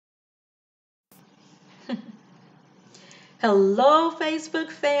Hello, Facebook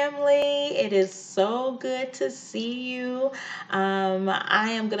family. It is so good to see you.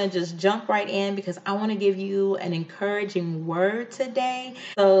 I am going to just jump right in because I want to give you an encouraging word today.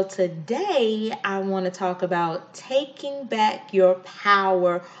 So, today I want to talk about taking back your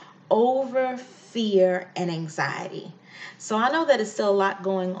power over fear and anxiety. So I know that it's still a lot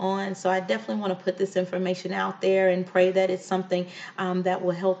going on. So I definitely want to put this information out there and pray that it's something that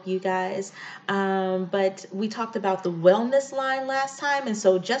will help you guys. But we talked about the wellness line last time. And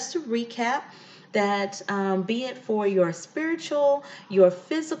so just to recap, that be it for your spiritual, your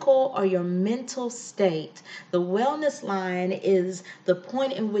physical, or your mental state, the wellness line is the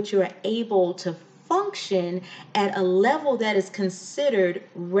point in which you are able to function at a level that is considered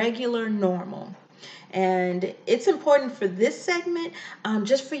regular normal. And it's important for this segment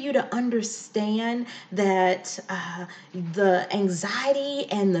just for you to understand that the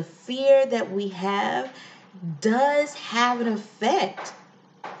anxiety and the fear that we have does have an effect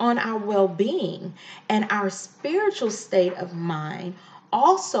on our well being, and our spiritual state of mind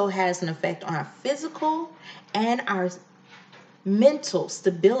also has an effect on our physical and our mental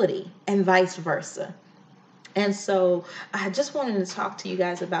stability, and vice versa. And so I just wanted to talk to you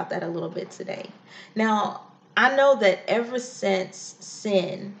guys about that a little bit today. Now, I know that ever since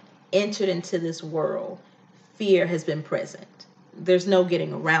sin entered into this world, fear has been present. There's no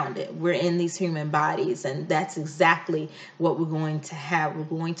getting around it. We're in these human bodies, and that's exactly what we're going to have. We're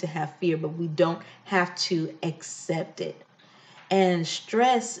going to have fear, but we don't have to accept it. And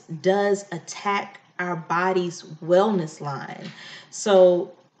stress does attack our body's wellness line.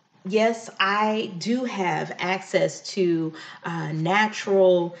 So yes, I do have access to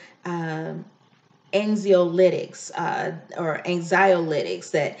natural anxiolytics or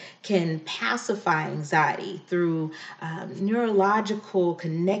anxiolytics that can pacify anxiety through neurological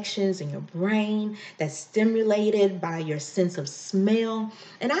connections in your brain that's stimulated by your sense of smell.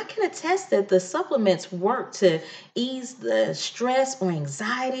 And I can attest that the supplements work to ease the stress or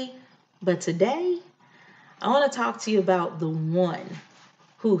anxiety. But today, I want to talk to you about the one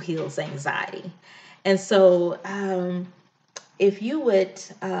who heals anxiety. And so, if you would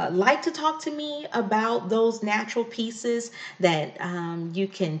like to talk to me about those natural pieces that you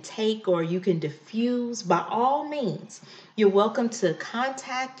can take or you can diffuse, by all means, you're welcome to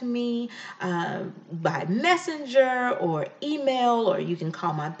contact me by messenger or email, or you can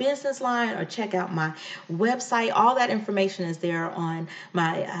call my business line or check out my website. All that information is there on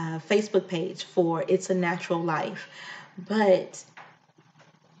my Facebook page for It's a Natural Life. But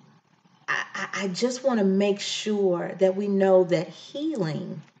I just want to make sure that we know that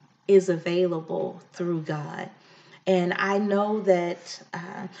healing is available through God. And I know that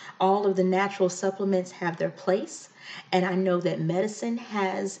all of the natural supplements have their place. And I know that medicine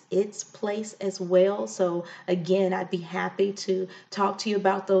has its place as well. So, again, I'd be happy to talk to you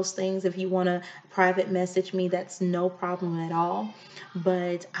about those things. If you want to private message me, that's no problem at all.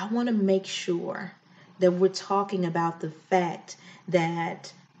 But I want to make sure that we're talking about the fact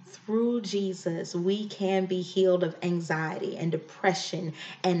that through Jesus, we can be healed of anxiety and depression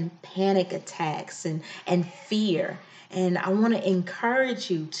and panic attacks and fear. And I want to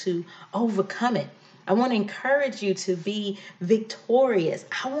encourage you to overcome it. I want to encourage you to be victorious.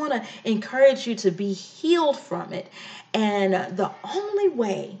 I want to encourage you to be healed from it. And the only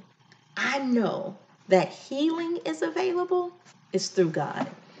way I know that healing is available is through God.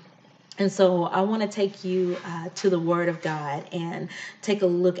 And so I want to take you to the Word of God and take a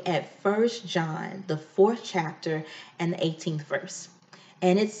look at 1 John, the 4th chapter and the 18th verse.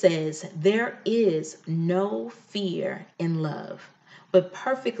 And it says, "There is no fear in love, but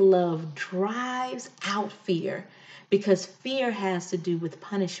perfect love drives out fear, because fear has to do with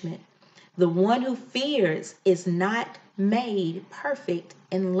punishment. The one who fears is not made perfect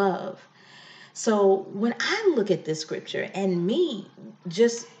in love." So when I look at this scripture, and me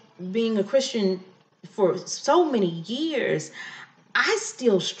just being a Christian for so many years, I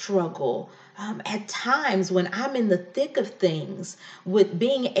still struggle at times when I'm in the thick of things with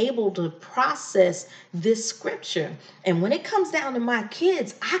being able to process this scripture. And when it comes down to my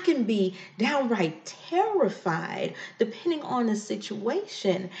kids, I can be downright terrified depending on the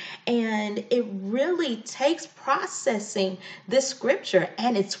situation. And it really takes processing this scripture,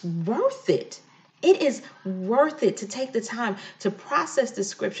 and it's worth it. It is worth it to take the time to process the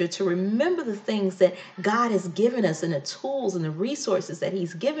scripture, to remember the things that God has given us and the tools and the resources that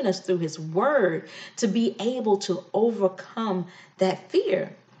He's given us through His Word to be able to overcome that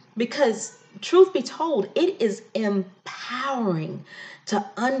fear. Because truth be told, it is empowering to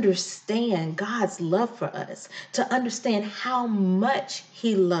understand God's love for us, to understand how much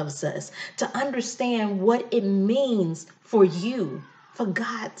He loves us, to understand what it means for you, for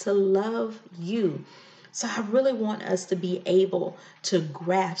God to love you. So I really want us to be able to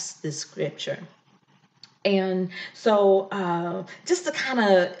grasp this scripture. And so, just to kind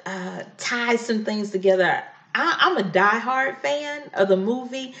of tie some things together, I'm a diehard fan of the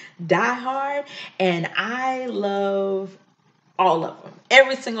movie Die Hard, and I love all of them.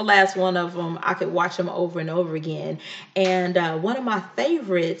 Every single last one of them. I could watch them over and over again. And one of my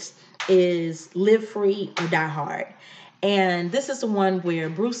favorites is Live Free or Die Hard. And this is the one where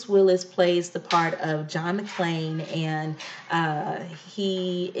Bruce Willis plays the part of John McClane, and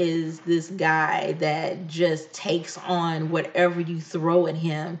he is this guy that just takes on whatever you throw at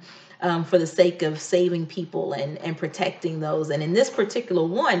him. For the sake of saving people and protecting those. And in this particular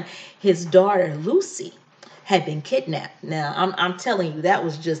one, his daughter, Lucy, had been kidnapped. Now, I'm telling you, that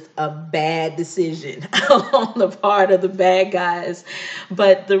was just a bad decision on the part of the bad guys.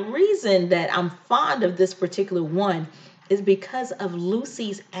 But the reason that I'm fond of this particular one is because of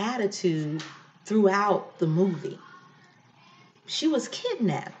Lucy's attitude throughout the movie. She was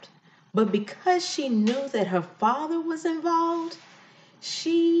kidnapped, but because she knew that her father was involved,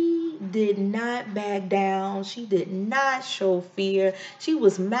 she did not back down. She did not show fear. She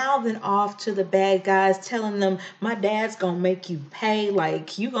was mouthing off to the bad guys, telling them, my dad's gonna make you pay,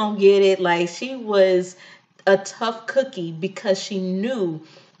 like you gonna get it. Like, she was a tough cookie because she knew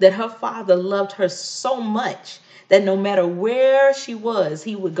that her father loved her so much that no matter where she was,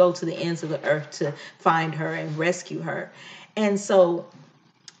 he would go to the ends of the earth to find her and rescue her. And so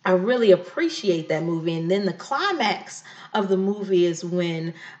I really appreciate that movie. And then the climax of the movie is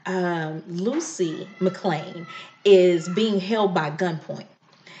when Lucy McClane is being held by gunpoint.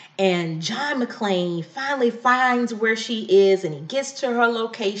 And John McClane finally finds where she is, and he gets to her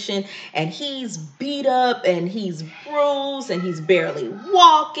location, and he's beat up and he's bruised and he's barely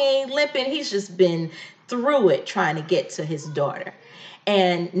walking, limping. He's just been through it trying to get to his daughter.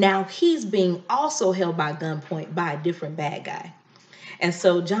 And now he's being also held by gunpoint by a different bad guy. And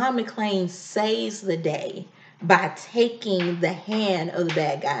so John McClane saves the day by taking the hand of the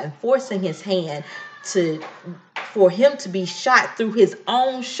bad guy and forcing his hand to for him to be shot through his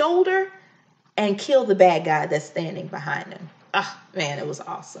own shoulder and kill the bad guy that's standing behind him. Oh man, it was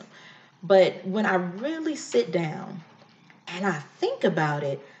awesome. But when I really sit down and I think about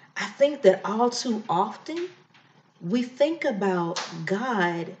it, I think that all too often we think about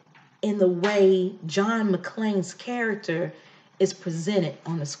God in the way John McClane's character is presented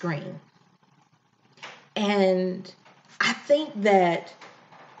on the screen. And I think that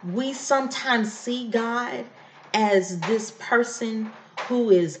we sometimes see God as this person who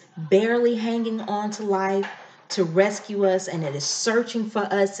is barely hanging on to life to rescue us, and it is searching for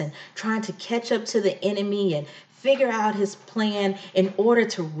us and trying to catch up to the enemy and figure out his plan in order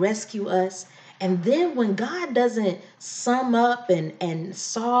to rescue us. And then when God doesn't sum up and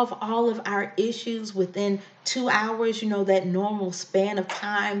solve all of our issues within 2 hours, that normal span of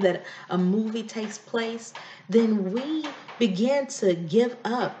time that a movie takes place, then we begin to give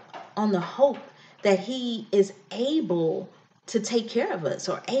up on the hope that he is able to take care of us,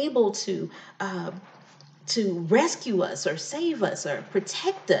 or able to rescue us or save us or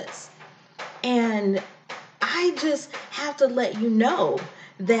protect us. And I just have to let you know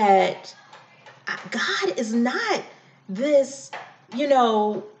that God is not this,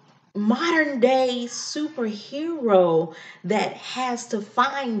 modern day superhero that has to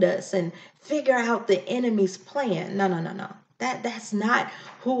find us and figure out the enemy's plan. No, no, no, no. That's not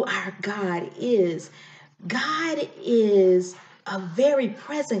who our God is. God is a very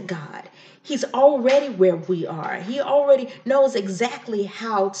present God. He's already where we are. He already knows exactly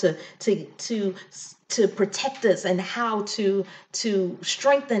how to protect us, and how to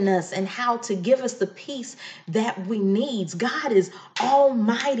strengthen us, and how to give us the peace that we need. God is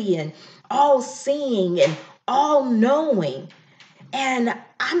almighty and all seeing and all knowing. And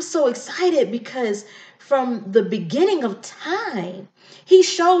I'm so excited because from the beginning of time, he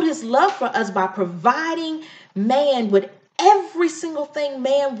showed his love for us by providing man with every single thing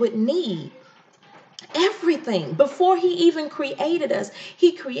man would need. Everything. Before he even created us,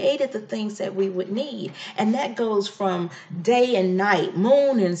 he created the things that we would need. And that goes from day and night,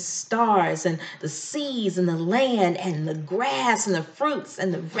 moon and stars, and the seas and the land and the grass and the fruits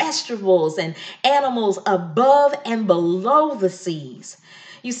and the vegetables and animals above and below the seas.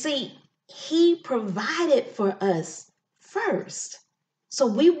 You see, he provided for us first, so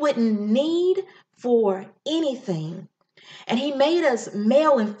we wouldn't need for anything. And he made us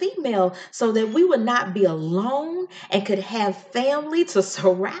male and female so that we would not be alone and could have family to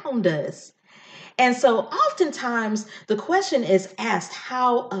surround us. And so oftentimes the question is asked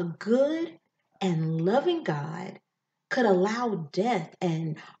how a good and loving God could allow death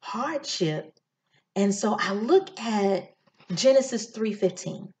and hardship. And so I look at Genesis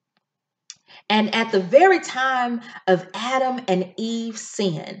 3:15. And at the very time of Adam and Eve's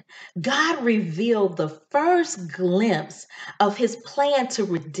sin, God revealed the first glimpse of his plan to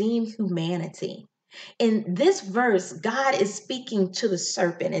redeem humanity. In this verse, God is speaking to the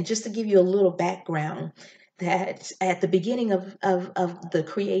serpent. And just to give you a little background, that at the beginning of the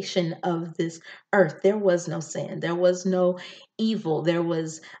creation of this earth, there was no sin, there was no evil, there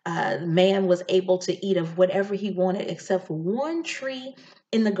was man was able to eat of whatever he wanted except for one tree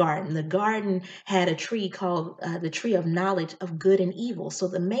in the garden. The garden had a tree called the tree of knowledge of good and evil. So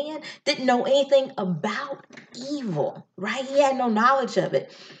the man didn't know anything about evil, right? He had no knowledge of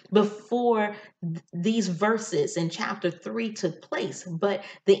it before these verses in chapter 3 took place. But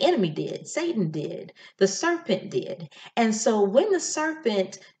the enemy did, Satan did, the serpent did. And so when the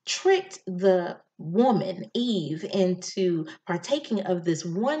serpent tricked the woman, Eve, into partaking of this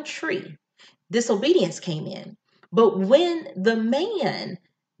one tree, disobedience came in. But when the man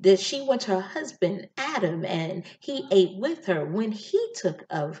that she went to her husband Adam and he ate with her, when he took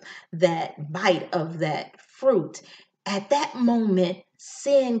of that bite of that fruit, at that moment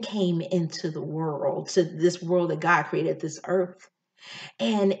sin came into the world, to this world that God created, this earth.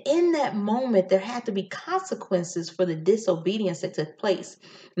 And in that moment, there had to be consequences for the disobedience that took place.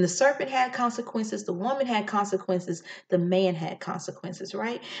 And the serpent had consequences, the woman had consequences, the man had consequences,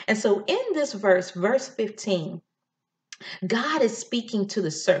 right? And so in this verse, verse 15, God is speaking to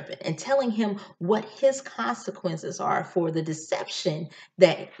the serpent and telling him what his consequences are for the deception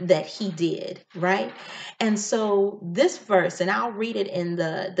that he did, right? And so this verse, and I'll read it in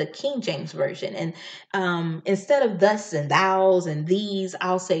the King James version, and instead of thus and thous and these,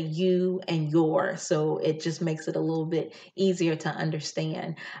 I'll say you and your, so it just makes it a little bit easier to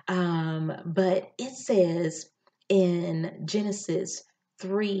understand. But it says in Genesis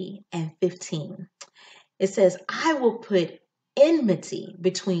 3 and 15. It says, I will put enmity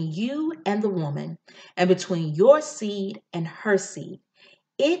between you and the woman, and between your seed and her seed.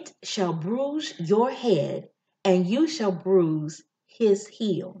 It shall bruise your head, and you shall bruise his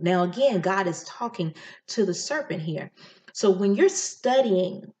heel. Now, again, God is talking to the serpent here. So when you're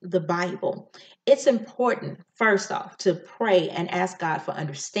studying the Bible, it's important, first off, to pray and ask God for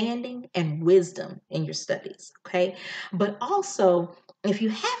understanding and wisdom in your studies, okay? But also, if you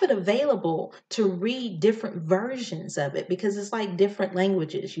have it available, to read different versions of it, because it's like different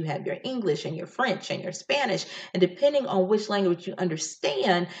languages. You have your English and your French and your Spanish, and depending on which language you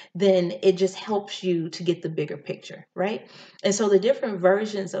understand, then it just helps you to get the bigger picture, right? And so the different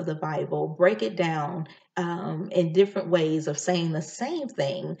versions of the Bible break it down in different ways of saying the same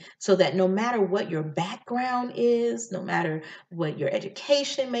thing, so that no matter what your background is, no matter what your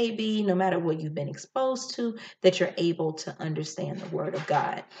education may be, no matter what you've been exposed to, that you're able to understand the Word of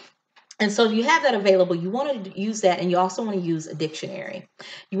God. And so if you have that available, you want to use that, and you also want to use a dictionary.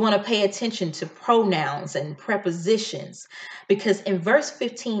 You want to pay attention to pronouns and prepositions, because in verse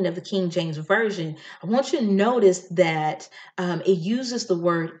 15 of the King James Version, I want you to notice that it uses the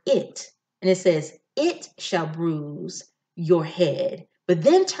word it, and it says, it shall bruise your head, but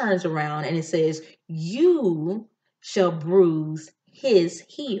then turns around and it says, you shall bruise his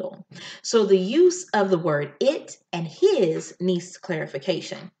heel. So the use of the word it and his needs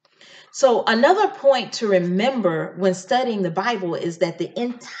clarification. So, another point to remember when studying the Bible is that the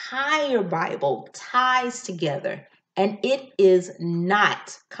entire Bible ties together and it is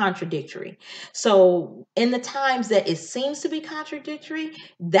not contradictory. So, in the times that it seems to be contradictory,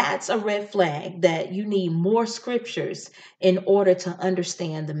 that's a red flag that you need more scriptures in order to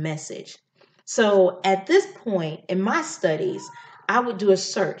understand the message. So, at this point in my studies, I would do a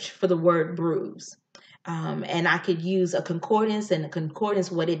search for the word bruise. And I could use a concordance, and a concordance,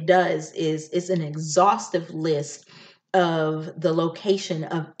 what it does is it's an exhaustive list of the location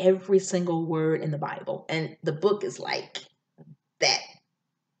of every single word in the Bible. And the book is like that,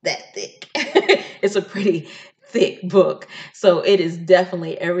 that thick. It's a pretty thick book. So it is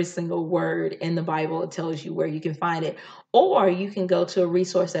definitely every single word in the Bible. It tells you where you can find it. Or you can go to a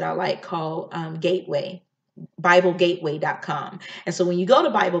resource that I like called Gateway. BibleGateway.com. And so when you go to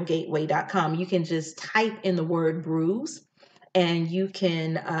BibleGateway.com, you can just type in the word bruise, and you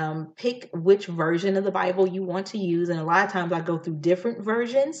can pick which version of the Bible you want to use. And a lot of times I go through different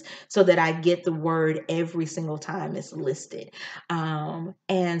versions so that I get the word every single time it's listed.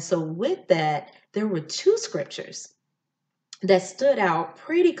 And so with that, there were two scriptures that stood out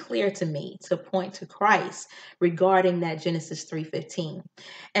pretty clear to me to point to Christ regarding that Genesis 3:15.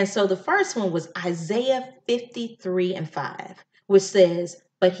 And so the first one was Isaiah 53 and 5, which says,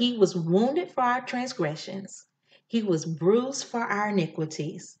 "But he was wounded for our transgressions, he was bruised for our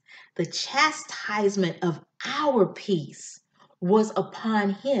iniquities. The chastisement of our peace was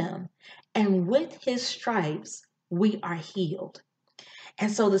upon him, and with his stripes we are healed."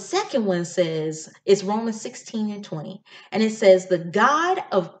 And so the second one says, it's Romans 16 and 20. And it says, "The God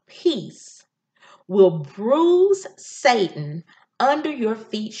of peace will bruise Satan under your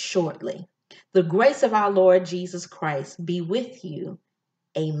feet shortly. The grace of our Lord Jesus Christ be with you.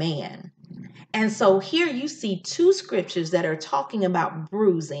 Amen." And so here you see two scriptures that are talking about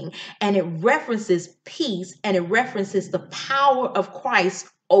bruising, and it references peace and it references the power of Christ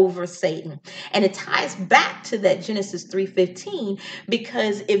over Satan. And it ties back to that Genesis 3:15,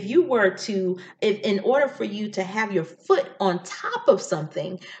 because if in order for you to have your foot on top of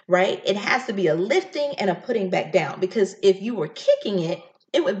something, right, it has to be a lifting and a putting back down, because if you were kicking it,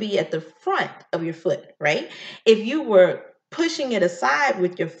 it would be at the front of your foot, right? If you were pushing it aside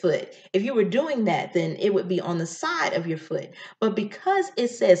with your foot, if you were doing that, then it would be on the side of your foot. But because it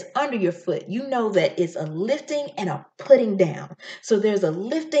says under your foot, you know that it's a lifting and a putting down. So there's a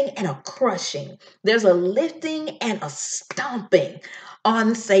lifting and a crushing. There's a lifting and a stomping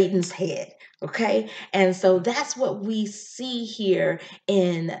on Satan's head. Okay, and so that's what we see here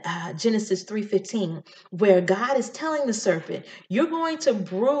in Genesis 3:15, where God is telling the serpent, "You're going to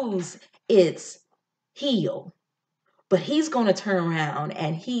bruise its heel, but he's going to turn around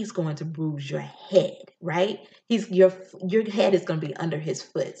and he's going to bruise your head," right? Your head is going to be under his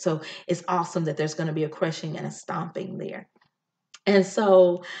foot. So it's awesome that there's going to be a crushing and a stomping there. And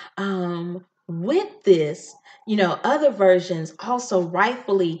so, with this, other versions also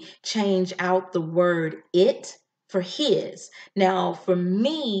rightfully change out the word "it" for "his." Now, for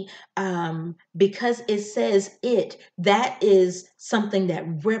me, because it says "it," that is something that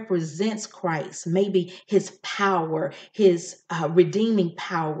represents Christ, maybe his power, his redeeming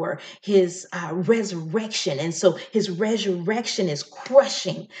power, his resurrection. And so his resurrection is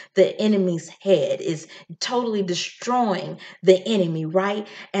crushing the enemy's head, is totally destroying the enemy, right?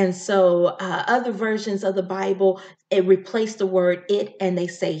 And so other versions of the Bible, it replaced the word "it" and they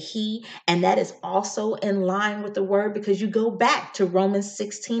say "he," and that is also in line with the word, because you go back to Romans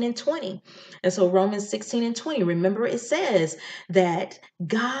 16 and 20. And so Romans 16 and 20, remember, it says that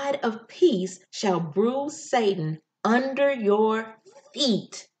God of peace shall bruise Satan under your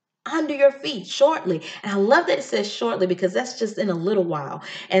feet. Under your feet shortly. And I love that it says shortly, because that's just in a little while.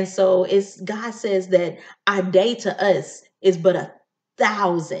 And so God says that our day to us is but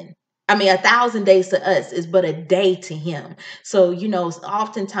 1,000. I mean, 1,000 days to us is but a day to him. So,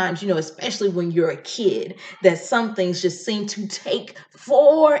 oftentimes, especially when you're a kid, that some things just seem to take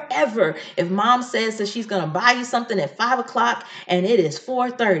forever. If mom says that she's going to buy you something at 5 o'clock and it is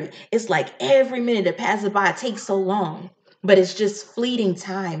 4:30, it's like every minute that passes by takes so long. But it's just fleeting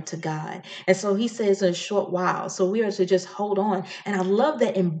time to God. And so he says in a short while. So we are to just hold on. And I love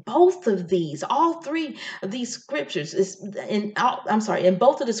that in both of these, all three of these scriptures, in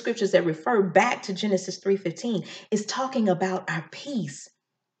both of the scriptures that refer back to Genesis 3:15, is talking about our peace,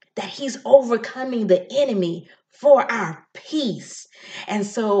 that he's overcoming the enemy for our peace. And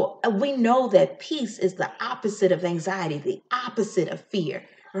so we know that peace is the opposite of anxiety, the opposite of fear,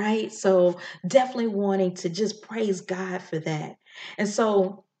 right? So definitely wanting to just praise God for that. And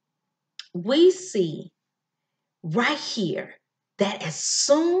so we see right here that as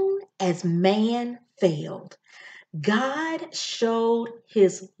soon as man failed, God showed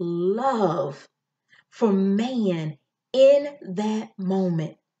his love for man in that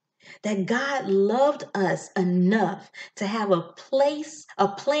moment. That God loved us enough to have a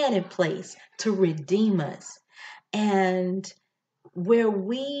plan in place to redeem us. And where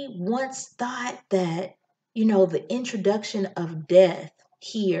we once thought that, the introduction of death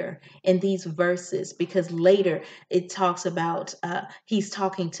here in these verses, because later it talks about he's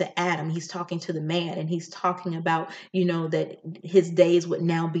talking to Adam, he's talking to the man, and he's talking about, that his days would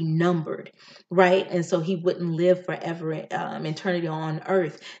now be numbered, right? And so he wouldn't live forever, eternity on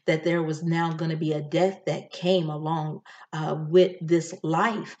earth, that there was now going to be a death that came along with this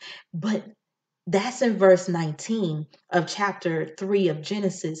life. But that's in verse 19 of chapter 3 of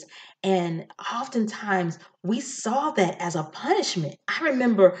Genesis. And oftentimes we saw that as a punishment. I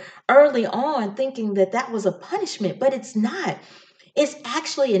remember early on thinking that that was a punishment, but it's not. It's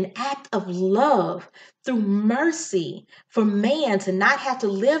actually an act of love through mercy for man to not have to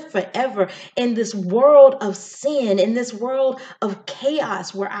live forever in this world of sin, in this world of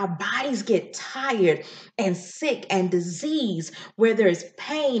chaos where our bodies get tired and sick and disease, where there's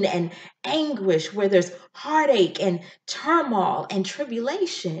pain and anguish, where there's heartache and turmoil and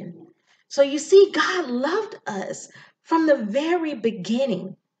tribulation. So you see, God loved us from the very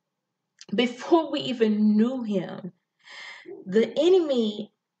beginning, before we even knew him. The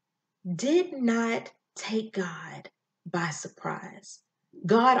enemy did not take God by surprise.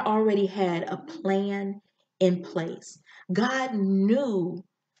 God already had a plan in place. God knew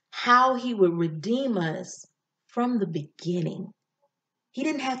how he would redeem us from the beginning. He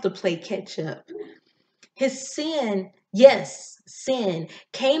didn't have to play catch up. His sin, yes, sin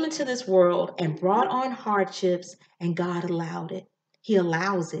came into this world and brought on hardships, and God allowed it. He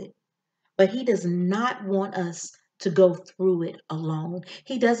allows it. But he does not want us to go through it alone.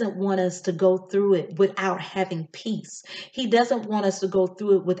 He doesn't want us to go through it without having peace. He doesn't want us to go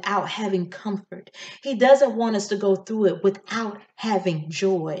through it without having comfort. He doesn't want us to go through it without having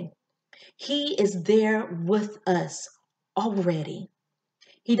joy. He is there with us already.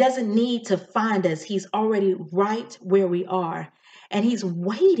 He doesn't need to find us. He's already right where we are. And he's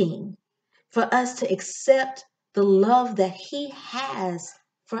waiting for us to accept the love that he has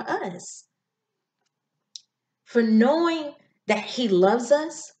for us. For knowing that he loves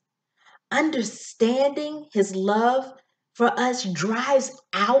us, understanding his love for us drives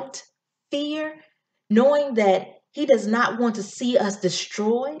out fear, knowing that he does not want to see us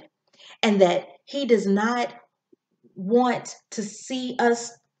destroyed and that he does not want to see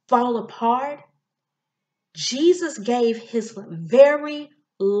us fall apart. Jesus gave his very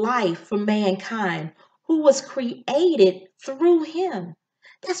life for mankind who was created through him.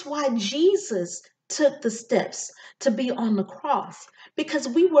 That's why Jesus took the steps to be on the cross, because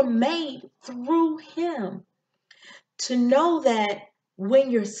we were made through him. To know that when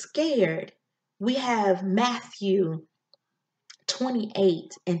you're scared, we have Matthew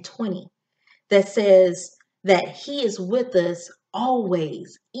 28:20 that says that he is with us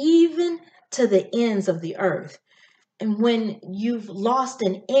always, even to the ends of the earth. And when you've lost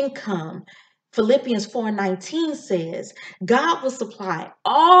an income, Philippians 4:19 says, God will supply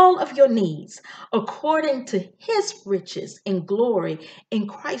all of your needs according to his riches in glory in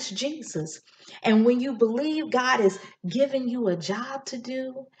Christ Jesus. And when you believe God is giving you a job to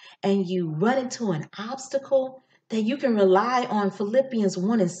do and you run into an obstacle, that you can rely on Philippians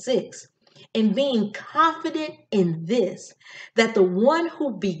 1:6 and being confident in this, that the one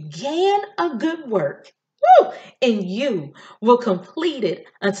who began a good work, and you will complete it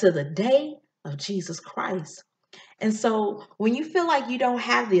until the day of Jesus Christ. And so when you feel like you don't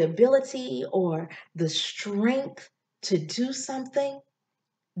have the ability or the strength to do something,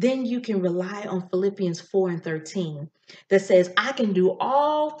 then you can rely on Philippians 4:13 that says, I can do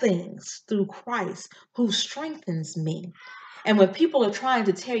all things through Christ who strengthens me. And when people are trying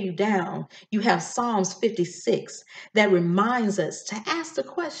to tear you down, you have Psalms 56 that reminds us to ask the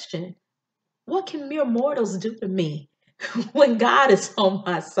question, what can mere mortals do to me when God is on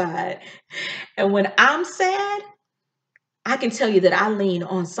my side? And when I'm sad, I can tell you that I lean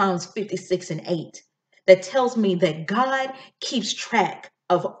on Psalms 56:8 that tells me that God keeps track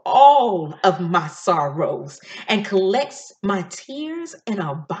of all of my sorrows and collects my tears in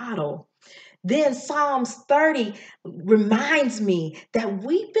a bottle. Then Psalms 30 reminds me that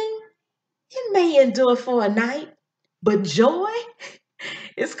weeping, it may endure for a night, but joy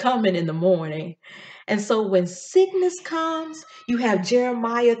is coming in the morning. And so when sickness comes, you have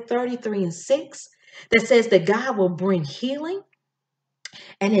Jeremiah 33:6 that says that God will bring healing.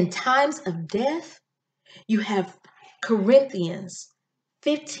 And in times of death, you have Corinthians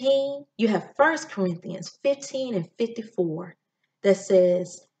 15, you have 1 Corinthians 15:54 that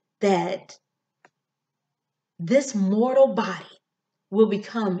says that this mortal body will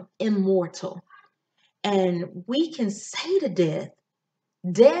become immortal. And we can say to death,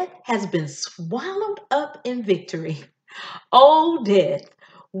 death has been swallowed up in victory. Oh, death,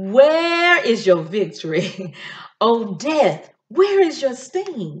 where is your victory? Oh, death, where is your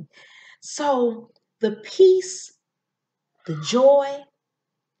sting? So the peace, the joy,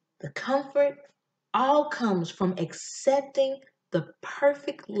 the comfort all comes from accepting the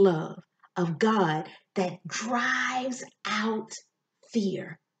perfect love of God that drives out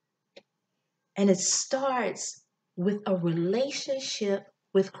fear. And it starts with a relationship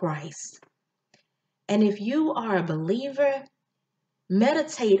with Christ. And if you are a believer,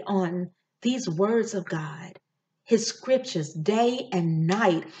 meditate on these words of God. his scriptures day and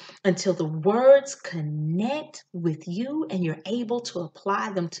night until the words connect with you and you're able to apply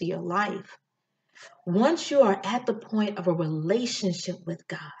them to your life. Once you are at the point of a relationship with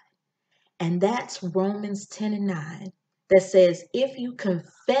God, and that's Romans 10 and 9, that says, if you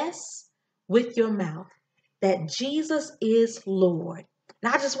confess with your mouth that Jesus is Lord.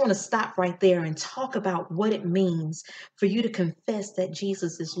 Now, I just want to stop right there and talk about what it means for you to confess that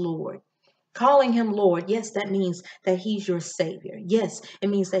Jesus is Lord. Calling him Lord, yes, that means that he's your Savior. Yes, it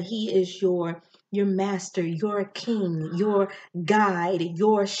means that he is your master, your king, your guide,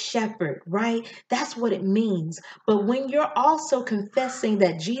 your shepherd, right? That's what it means. But when you're also confessing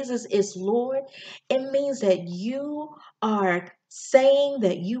that Jesus is Lord, it means that you are saying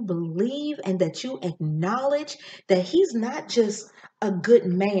that you believe and that you acknowledge that he's not just a good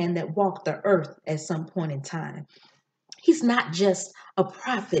man that walked the earth at some point in time. He's not just a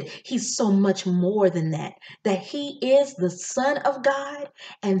prophet. He's so much more than that. That he is the Son of God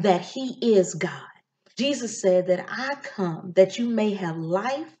and that he is God. Jesus said that I come that you may have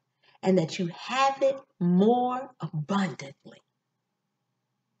life and that you have it more abundantly.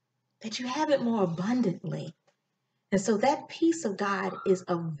 That you have it more abundantly. And so that peace of God is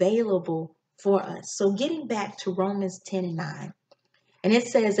available for us. So getting back to Romans 10 and 9, and it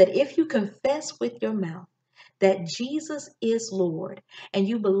says that if you confess with your mouth that Jesus is Lord and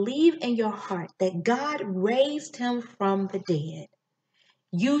you believe in your heart that God raised him from the dead,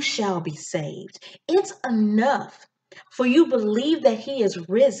 you shall be saved. It's enough for you believe that he is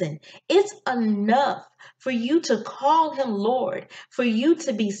risen. It's enough for you to call him Lord, for you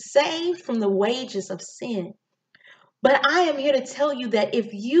to be saved from the wages of sin. But I am here to tell you that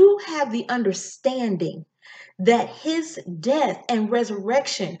if you have the understanding that his death and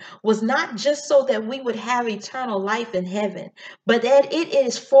resurrection was not just so that we would have eternal life in heaven, but that it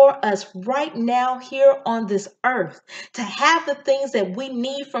is for us right now here on this earth to have the things that we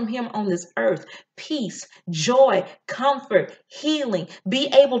need from him on this earth: peace, joy, comfort, healing, be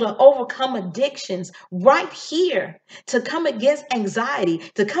able to overcome addictions right here, to come against anxiety,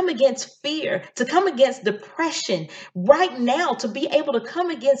 to come against fear, to come against depression right now, to be able to come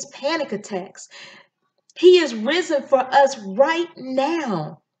against panic attacks. He is risen for us right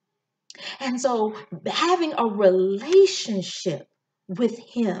now. And so having a relationship with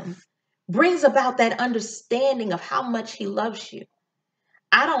him brings about that understanding of how much he loves you.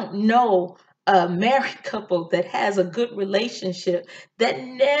 I don't know a married couple that has a good relationship that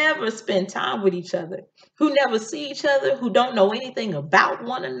never spend time with each other, who never see each other, who don't know anything about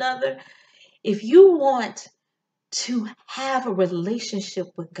one another. If you want to have a relationship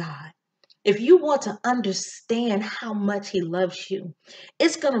with God, if you want to understand how much he loves you,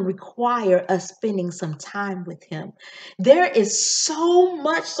 it's going to require us spending some time with him. There is so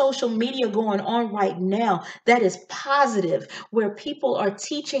much social media going on right now that is positive, where people are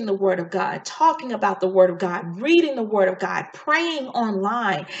teaching the word of God, talking about the word of God, reading the word of God, praying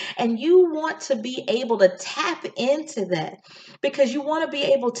online. And you want to be able to tap into that because you want to be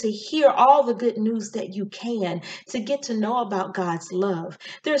able to hear all the good news that you can, to get to know about God's love.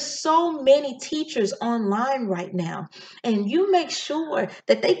 There's so many teachers online right now, and you make sure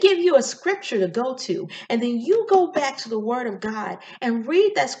that they give you a scripture to go to, and then you go back to the word of God and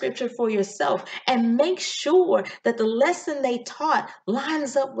read that scripture for yourself and make sure that the lesson they taught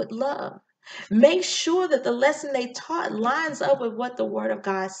lines up with love. Make sure that the lesson they taught lines up with what the word of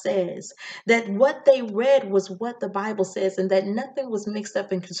God says, that what they read was what the Bible says, and that nothing was mixed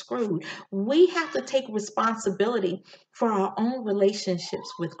up and construed. We have to take responsibility for our own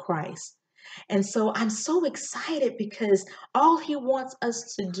relationships with Christ. And so I'm so excited because all he wants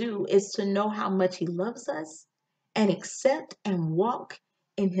us to do is to know how much he loves us and accept and walk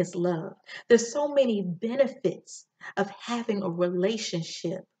in his love. There's so many benefits of having a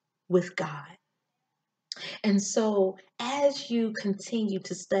relationship with God. And so, as you continue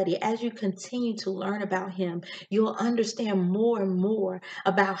to study, as you continue to learn about him, you'll understand more and more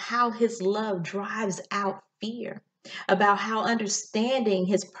about how his love drives out fear, about how understanding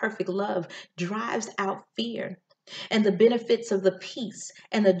his perfect love drives out fear, and the benefits of the peace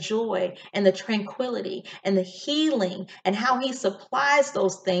and the joy and the tranquility and the healing, and how he supplies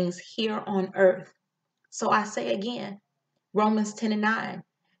those things here on earth. So I say again, Romans 10 and 9,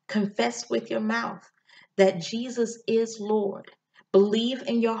 confess with your mouth that Jesus is Lord. Believe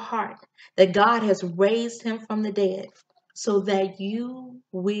in your heart that God has raised him from the dead so that you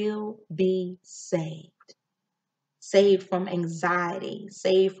will be saved. Saved from anxiety,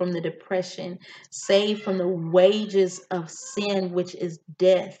 saved from the depression, saved from the wages of sin, which is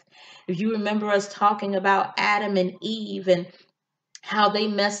death. If you remember us talking about Adam and Eve, and how they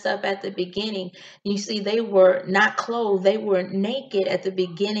messed up at the beginning. You see, they were not clothed, they were naked at the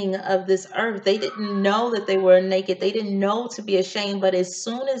beginning of this earth. They didn't know that they were naked, they didn't know to be ashamed. But as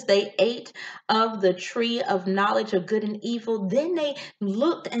soon as they ate of the tree of knowledge of good and evil, then they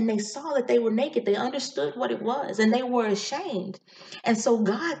looked and they saw that they were naked. They understood what it was and they were ashamed. And so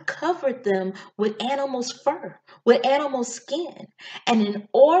God covered them with animal's fur, with animal skin. And in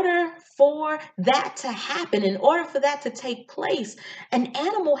order for that to happen, in order for that to take place, an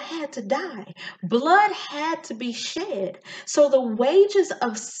animal had to die. Blood had to be shed. So the wages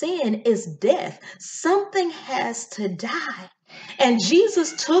of sin is death. Something has to die. And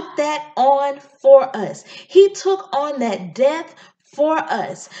Jesus took that on for us. He took on that death for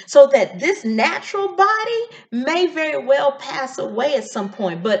us so that this natural body may very well pass away at some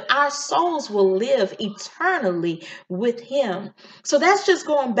point, but our souls will live eternally with him. So that's just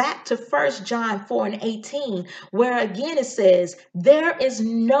going back to 1 John 4:18, where again it says, there is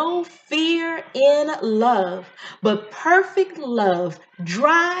no fear in love, but perfect love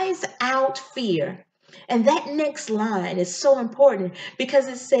drives out fear. And that next line is so important because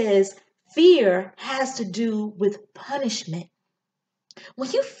it says, fear has to do with punishment.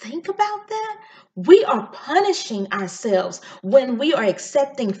 When you think about that, we are punishing ourselves when we are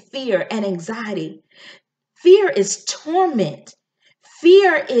accepting fear and anxiety. Fear is torment.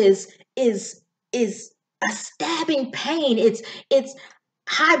 Fear is a stabbing pain. It's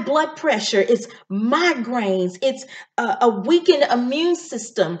high blood pressure, it's migraines, it's a weakened immune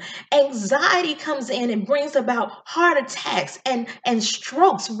system. Anxiety comes in and brings about heart attacks and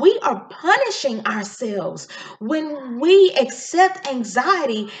strokes. We are punishing ourselves when we accept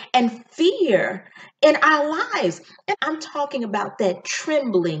anxiety and fear in our lives. And I'm talking about that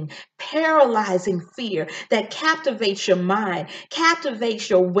trembling, paralyzing fear that captivates your mind, captivates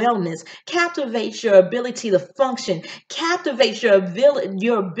your wellness, captivates your ability to function, captivates your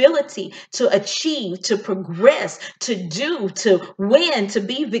ability to achieve, to progress, to do, to win, to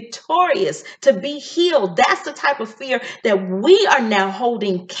be victorious, to be healed. That's the type of fear that we are now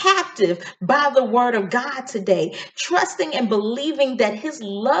holding captive by the word of God today, trusting and believing that his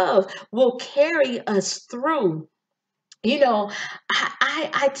love will carry us through. You know,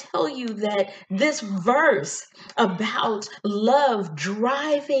 I tell you that this verse about love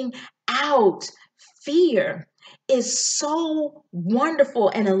driving out fear is so wonderful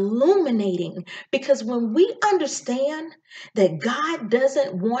and illuminating, because when we understand that God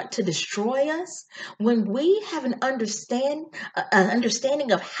doesn't want to destroy us, when we have an understanding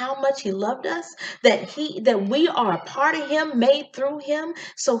of how much he loved us, that we are a part of him, made through him,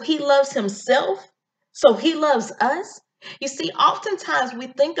 so he loves himself, so he loves us. You see, oftentimes we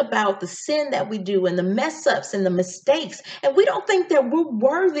think about the sin that we do and the mess ups and the mistakes, and we don't think that we're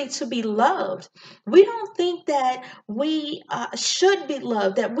worthy to be loved. We don't think that we should be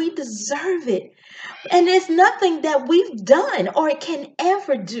loved, that we deserve it. And there's nothing that we've done or can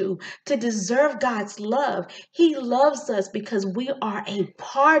ever do to deserve God's love. He loves us because we are a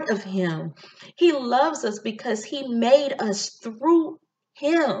part of him. He loves us because he made us through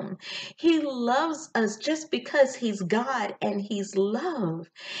him. He loves us just because he's God and he's love.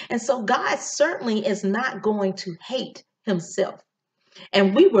 And so God certainly is not going to hate himself.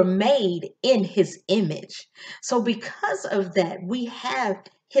 And we were made in his image. So, because of that, we have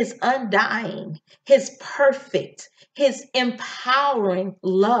his undying, his perfect, his empowering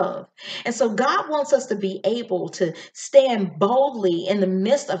love. And so, God wants us to be able to stand boldly in the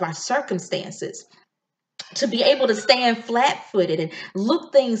midst of our circumstances, to be able to stand flat footed and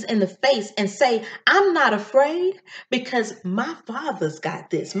look things in the face and say, I'm not afraid because my father's got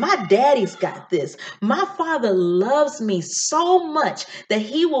this. My daddy's got this. My father loves me so much that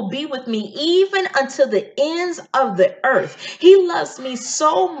he will be with me even until the ends of the earth. He loves me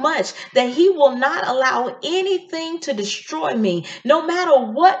so much that he will not allow anything to destroy me, no matter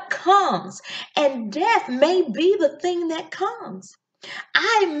what comes. And death may be the thing that comes.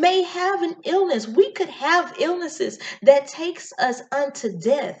 I may have an illness. We could have illnesses that takes us unto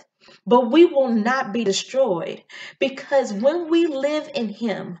death, but we will not be destroyed, because when we live in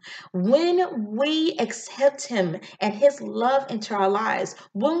him, when we accept him and his love into our lives,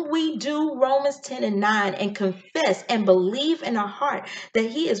 when we do Romans 10:9 and confess and believe in our heart that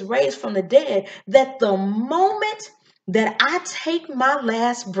he is raised from the dead, that the moment that I take my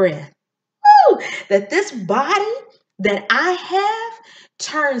last breath, that this body that I have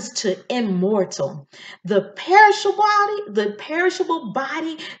turns to immortal. The perishable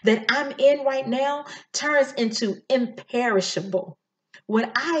body that I'm in right now turns into imperishable.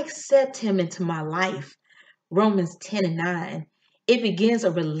 When I accept him into my life, Romans 10:9, it begins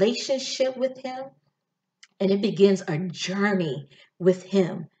a relationship with him. And it begins a journey with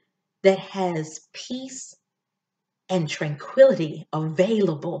Him that has peace and tranquility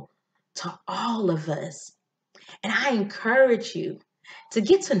available to all of us. And I encourage you to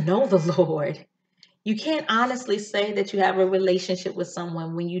get to know the Lord. You can't honestly say that you have a relationship with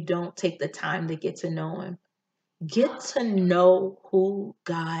someone when you don't take the time to get to know Him. Get to know who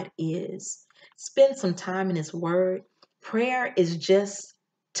God is. Spend some time in His Word. Prayer is just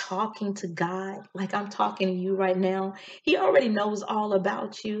talking to God like I'm talking to you right now. He already knows all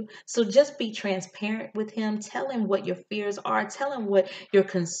about you. So just be transparent with Him. Tell Him what your fears are. Tell Him what your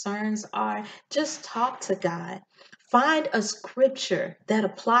concerns are. Just talk to God. Find a scripture that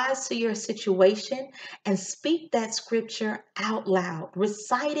applies to your situation and speak that scripture out loud.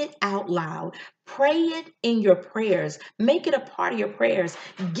 Recite it out loud. Pray it in your prayers. Make it a part of your prayers.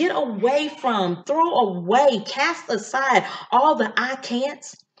 Get away from, throw away, cast aside all the I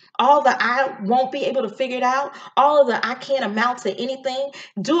can'ts, all the I won't be able to figure it out, all of the I can't amount to anything.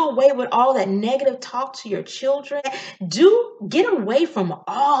 Do away with all that negative talk to your children. Get away from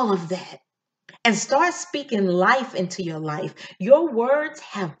all of that and start speaking life into your life. Your words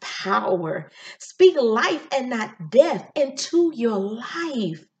have power. Speak life and not death into your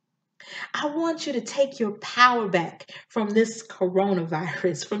life. I want you to take your power back from this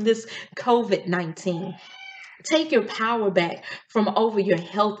coronavirus, from this COVID-19. Take your power back from over your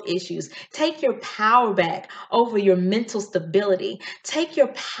health issues. Take your power back over your mental stability. Take your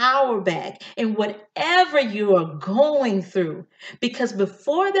power back in whatever you are going through. Because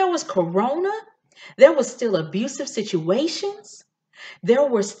before there was corona, there was still abusive situations. There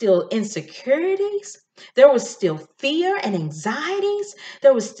were still insecurities. There was still fear and anxieties.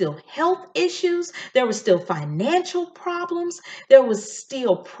 There was still health issues. There were still financial problems. There was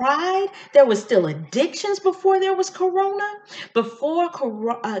still pride. There was still addictions before there was corona. Before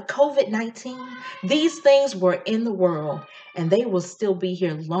COVID-19, these things were in the world and they will still be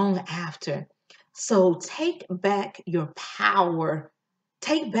here long after. So take back your power.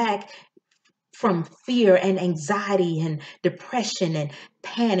 Take back from fear and anxiety and depression and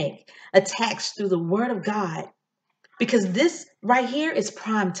panic attacks through the word of God, because this right here is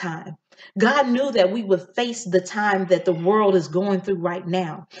prime time. God knew that we would face the time that the world is going through right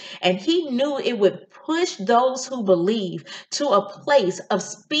now. And He knew it would push those who believe to a place of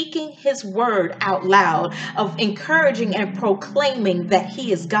speaking His word out loud, of encouraging and proclaiming that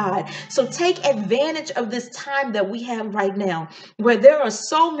He is God. So take advantage of this time that we have right now, where there are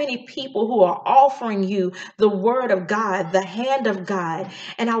so many people who are offering you the word of God, the hand of God.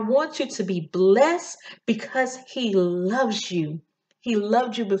 And I want you to be blessed because He loves you. He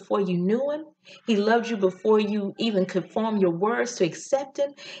loved you before you knew Him. He loved you before you even could form your words to accept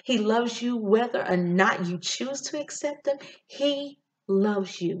Him. He loves you whether or not you choose to accept Him. He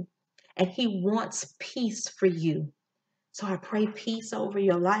loves you and He wants peace for you. So I pray peace over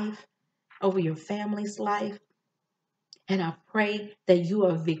your life, over your family's life. And I pray that you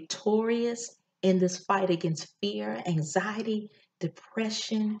are victorious in this fight against fear, anxiety,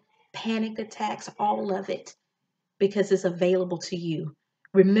 depression, panic attacks, all of it, because it's available to you.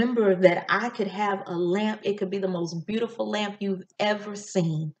 Remember that I could have a lamp. It could be the most beautiful lamp you've ever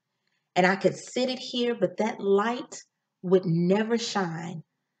seen. And I could sit it here, but that light would never shine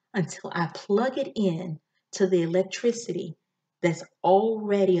until I plug it in to the electricity that's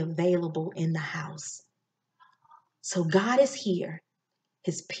already available in the house. So God is here.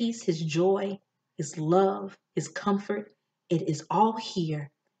 His peace, His joy, His love, His comfort, it is all here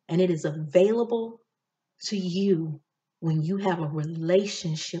and it is available to you when you have a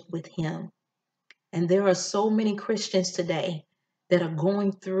relationship with Him. And there are so many Christians today that are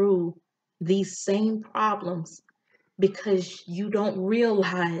going through these same problems because you don't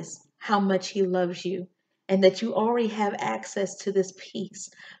realize how much He loves you and that you already have access to this peace.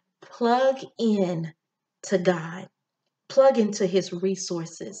 Plug in to God. Plug into His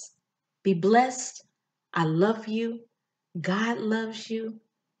resources. Be blessed. I love you. God loves you.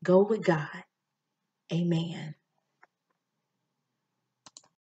 Go with God. Amen.